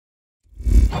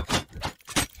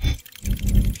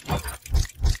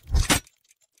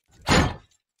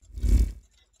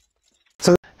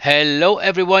Hello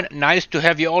everyone, nice to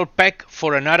have you all back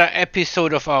for another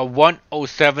episode of our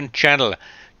 107 channel.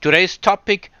 Today's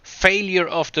topic, failure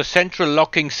of the central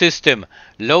locking system,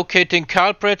 locating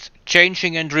culprits,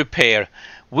 changing and repair.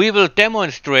 We will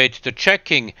demonstrate the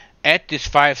checking at this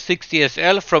 560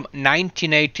 SL from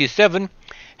 1987,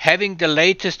 having the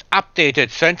latest updated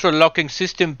central locking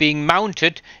system being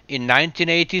mounted in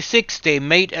 1986. They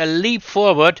made a leap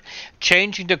forward,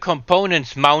 changing the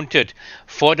components mounted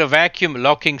for the vacuum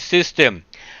locking system.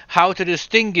 How to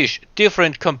distinguish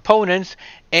different components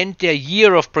and their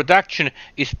year of production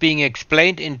is being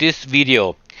explained in this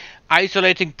video.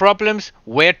 Isolating problems,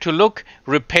 where to look,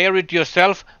 repair it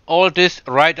yourself, all this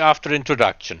right after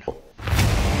introduction.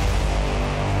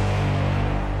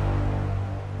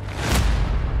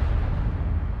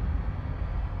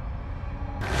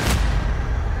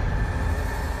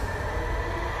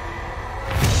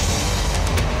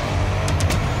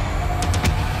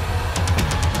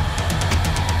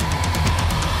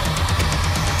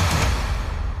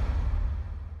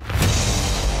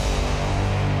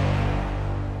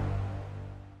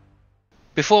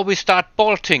 Before we start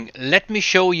bolting, let me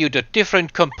show you the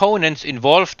different components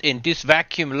involved in this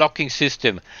vacuum locking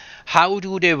system. How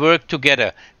do they work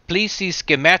together? Please see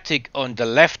schematic on the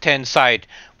left hand side.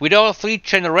 With all three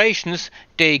generations,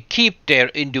 they keep their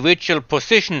individual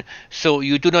position, so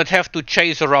you do not have to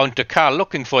chase around the car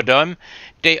looking for them.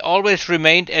 They always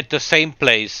remained at the same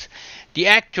place. The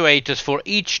actuators for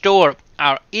each door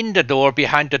are in the door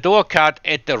behind the door card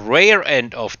at the rear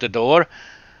end of the door.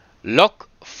 Lock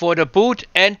for the boot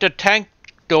and the tank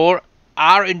door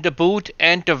are in the boot,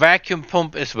 and the vacuum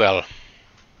pump as well.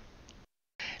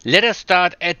 Let us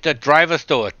start at the driver's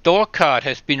door. Door card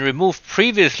has been removed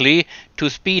previously to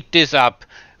speed this up.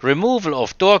 Removal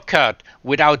of door card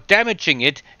without damaging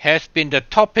it has been the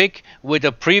topic with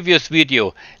a previous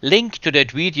video. Link to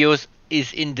that video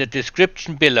is in the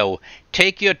description below.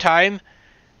 Take your time.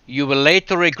 You will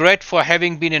later regret for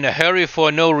having been in a hurry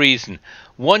for no reason.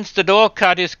 Once the door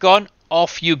card is gone,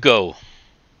 off you go.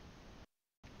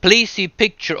 Please see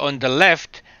picture on the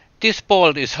left. This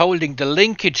bolt is holding the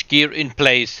linkage gear in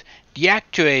place. The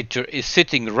actuator is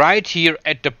sitting right here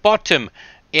at the bottom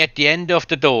at the end of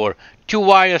the door. Two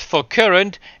wires for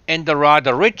current and a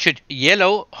rather rigid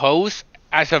yellow hose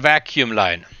as a vacuum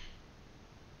line.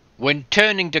 When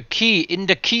turning the key in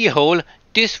the keyhole,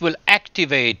 this will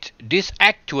activate this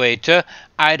actuator,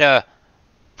 either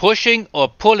pushing or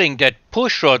pulling that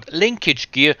push rod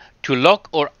linkage gear to lock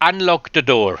or unlock the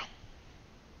door.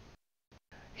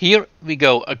 Here we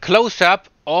go, a close-up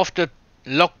of the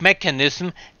lock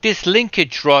mechanism. This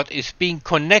linkage rod is being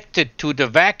connected to the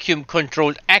vacuum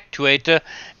controlled actuator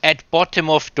at bottom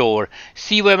of door.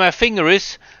 See where my finger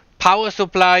is? Power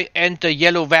supply and the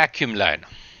yellow vacuum line.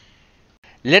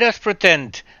 Let us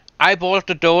pretend I bolt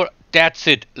the door. That's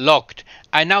it, locked.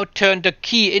 I now turn the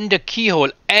key in the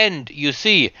keyhole and you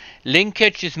see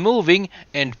linkage is moving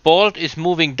and bolt is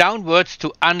moving downwards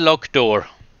to unlock door.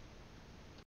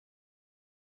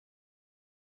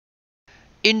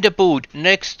 In the boot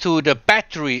next to the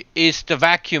battery is the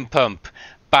vacuum pump.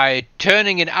 By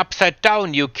turning it upside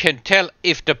down you can tell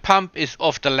if the pump is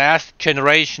of the last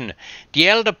generation. The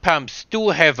elder pumps do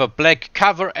have a black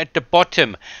cover at the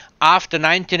bottom. After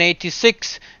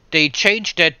 1986 they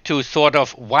changed that to sort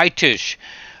of whitish.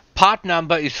 Part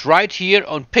number is right here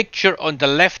on picture on the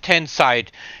left hand side.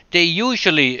 They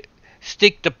usually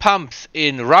stick the pumps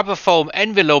in rubber foam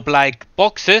envelope like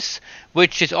boxes,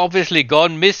 which is obviously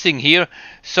gone missing here,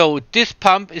 so this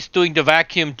pump is doing the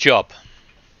vacuum job.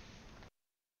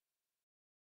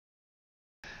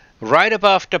 Right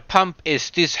above the pump is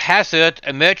this hazard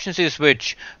emergency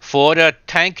switch for the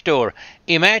tank door.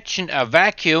 Imagine a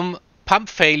vacuum pump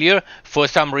failure for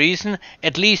some reason.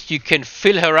 At least you can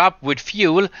fill her up with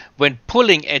fuel. When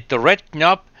pulling at the red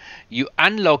knob, you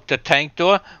unlock the tank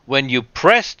door. When you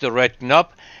press the red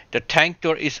knob, the tank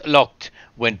door is locked.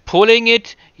 When pulling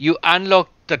it, you unlock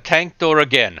the tank door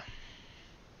again.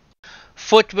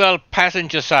 Footwell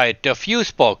passenger side, the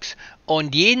fuse box. On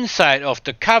the inside of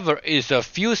the cover is a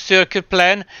fuse circuit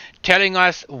plan telling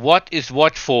us what is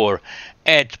what for.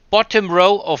 At bottom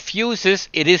row of fuses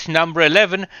it is number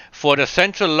 11 for the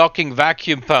central locking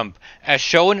vacuum pump, as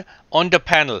shown on the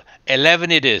panel.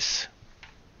 11 it is.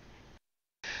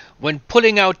 When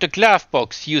pulling out the glove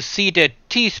box you see that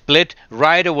T-split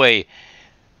right away.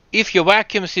 If your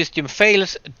vacuum system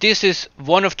fails, this is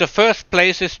one of the first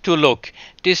places to look.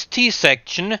 This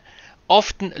T-section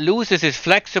often loses its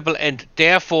flexible and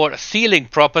therefore sealing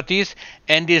properties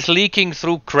and is leaking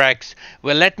through cracks.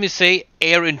 Well, let me say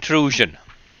air intrusion.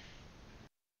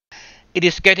 It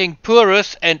is getting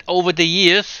porous, and over the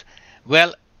years,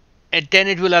 well, and then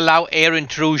it will allow air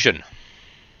intrusion.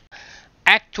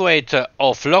 Actuator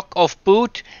of lock of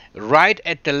boot, right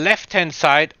at the left hand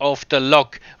side of the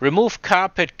lock. Remove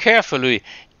carpet carefully.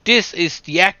 This is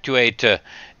the actuator.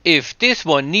 If this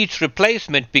one needs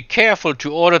replacement, be careful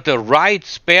to order the right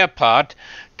spare part.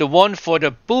 The one for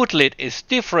the boot lid is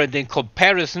different in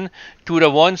comparison to the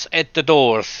ones at the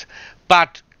doors.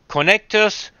 But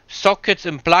connectors, sockets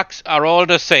and plugs are all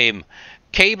the same.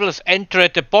 Cables enter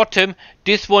at the bottom.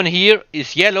 This one here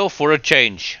is yellow for a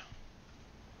change.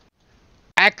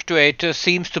 Actuator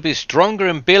seems to be stronger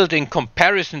in build in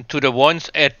comparison to the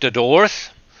ones at the doors.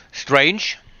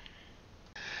 Strange.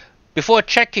 Before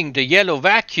checking the yellow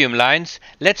vacuum lines,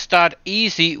 let's start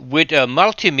easy with a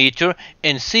multimeter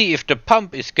and see if the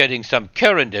pump is getting some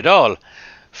current at all.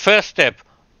 First step,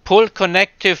 pull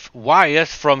connective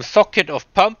wires from socket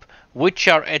of pump, which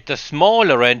are at the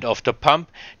smaller end of the pump.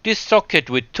 This socket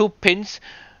with 2 pins.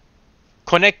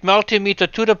 Connect multimeter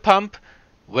to the pump.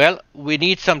 Well, we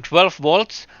need some 12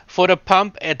 volts. For the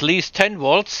pump, at least 10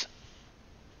 volts.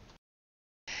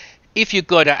 If you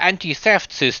got an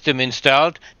anti-theft system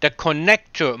installed, the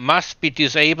connector must be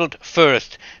disabled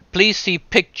first. Please see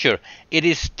picture. It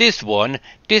is this one.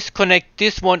 Disconnect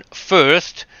this one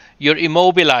first, your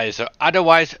immobilizer.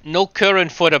 Otherwise, no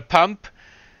current for the pump.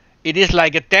 It is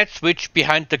like a dead switch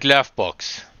behind the glove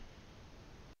box.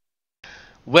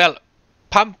 Well,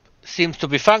 pump seems to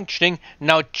be functioning.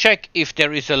 Now check if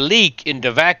there is a leak in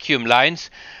the vacuum lines.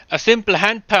 A simple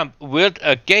hand pump with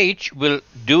a gauge will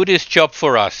do this job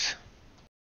for us.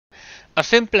 A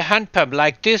simple hand pump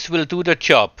like this will do the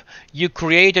job. You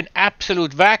create an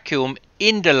absolute vacuum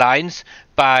in the lines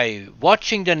by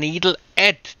watching the needle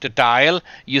at the dial.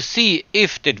 You see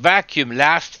if that vacuum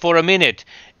lasts for a minute.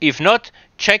 If not,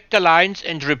 check the lines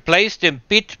and replace them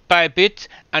bit by bit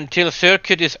until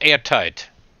circuit is airtight.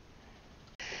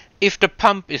 If the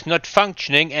pump is not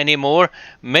functioning anymore,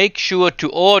 make sure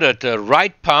to order the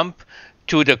right pump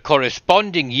to the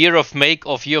corresponding year of make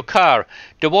of your car.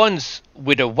 The ones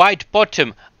with a white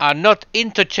bottom are not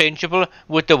interchangeable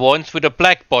with the ones with a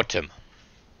black bottom.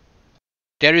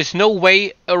 There is no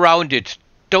way around it.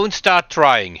 Don't start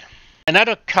trying.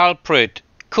 Another culprit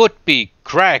could be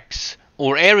cracks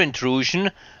or air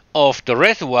intrusion of the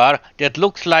reservoir that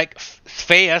looks like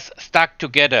spheres stuck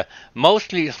together,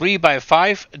 mostly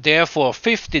 3x5, therefore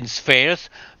 15 spheres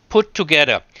put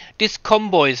together. This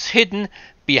combo is hidden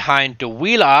behind the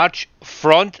wheel arch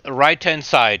front right hand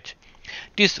side.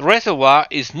 This reservoir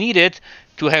is needed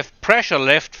to have pressure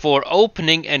left for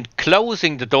opening and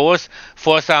closing the doors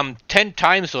for some 10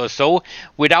 times or so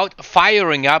without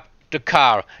firing up the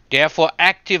car, therefore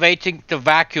activating the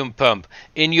vacuum pump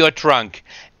in your trunk.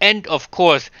 And of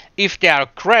course, if there are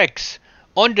cracks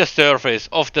on the surface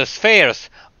of the spheres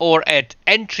or at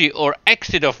entry or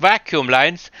exit of vacuum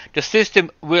lines, the system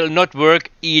will not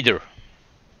work either.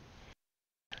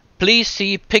 Please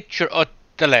see picture at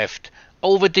the left.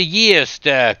 Over the years,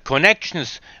 the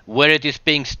connections where it is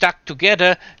being stuck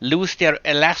together lose their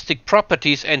elastic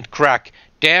properties and crack,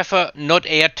 therefore not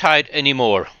airtight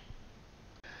anymore.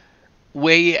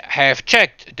 We have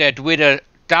checked that with a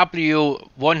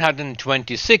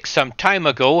W126 some time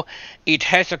ago, it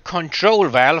has a control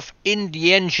valve in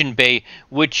the engine bay,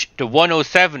 which the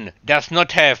 107 does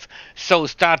not have, so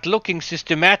start looking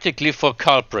systematically for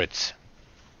culprits.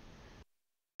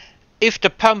 If the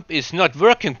pump is not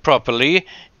working properly,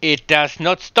 it does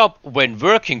not stop when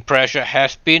working pressure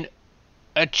has been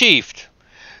achieved.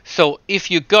 So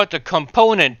if you got a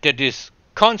component that is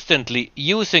constantly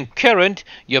using current,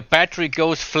 your battery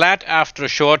goes flat after a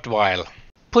short while.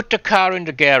 Put the car in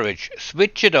the garage,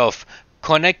 switch it off,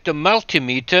 connect the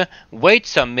multimeter, wait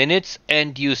some minutes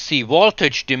and you see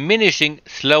voltage diminishing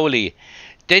slowly.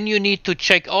 Then you need to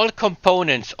check all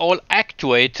components, all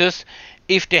actuators,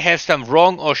 if they have some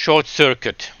wrong or short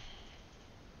circuit.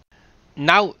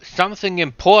 Now something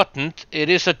important, it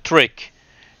is a trick.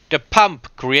 The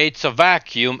pump creates a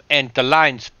vacuum and the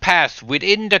lines pass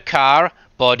within the car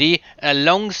body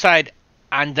alongside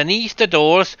underneath the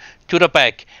doors to the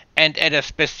back, and at a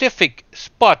specific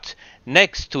spot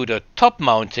next to the top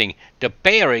mounting, the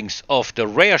bearings of the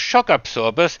rear shock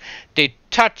absorbers, they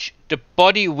touch the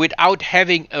body without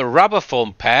having a rubber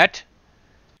foam pad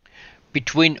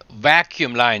between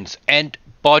vacuum lines and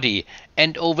body,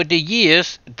 and over the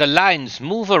years the lines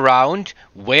move around,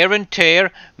 wear and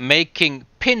tear, making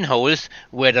pinholes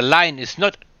where the line is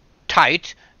not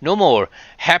tight no more.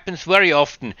 Happens very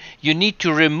often. You need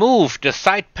to remove the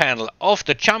side panel of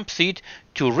the jump seat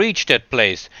to reach that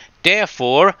place.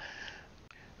 Therefore,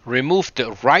 remove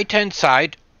the right hand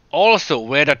side, also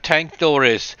where the tank door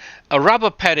is. A rubber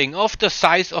padding of the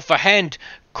size of a hand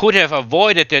could have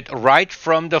avoided it right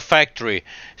from the factory.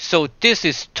 So this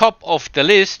is top of the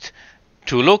list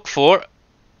to look for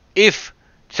if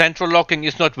central locking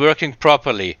is not working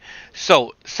properly.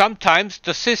 So sometimes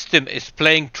the system is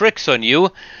playing tricks on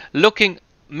you. Locking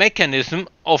mechanism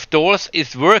of doors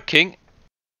is working,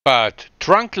 but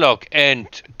trunk lock and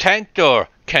tank door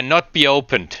cannot be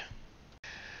opened.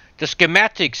 The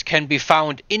schematics can be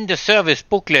found in the service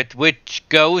booklet which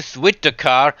goes with the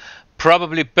car,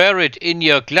 probably buried in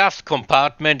your glass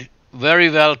compartment very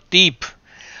well deep,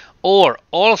 or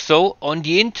also on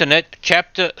the internet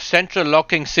chapter central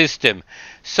locking system.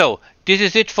 So this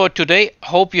is it for today.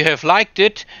 Hope you have liked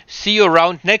it. See you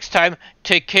around next time.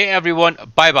 Take care everyone.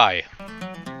 Bye bye.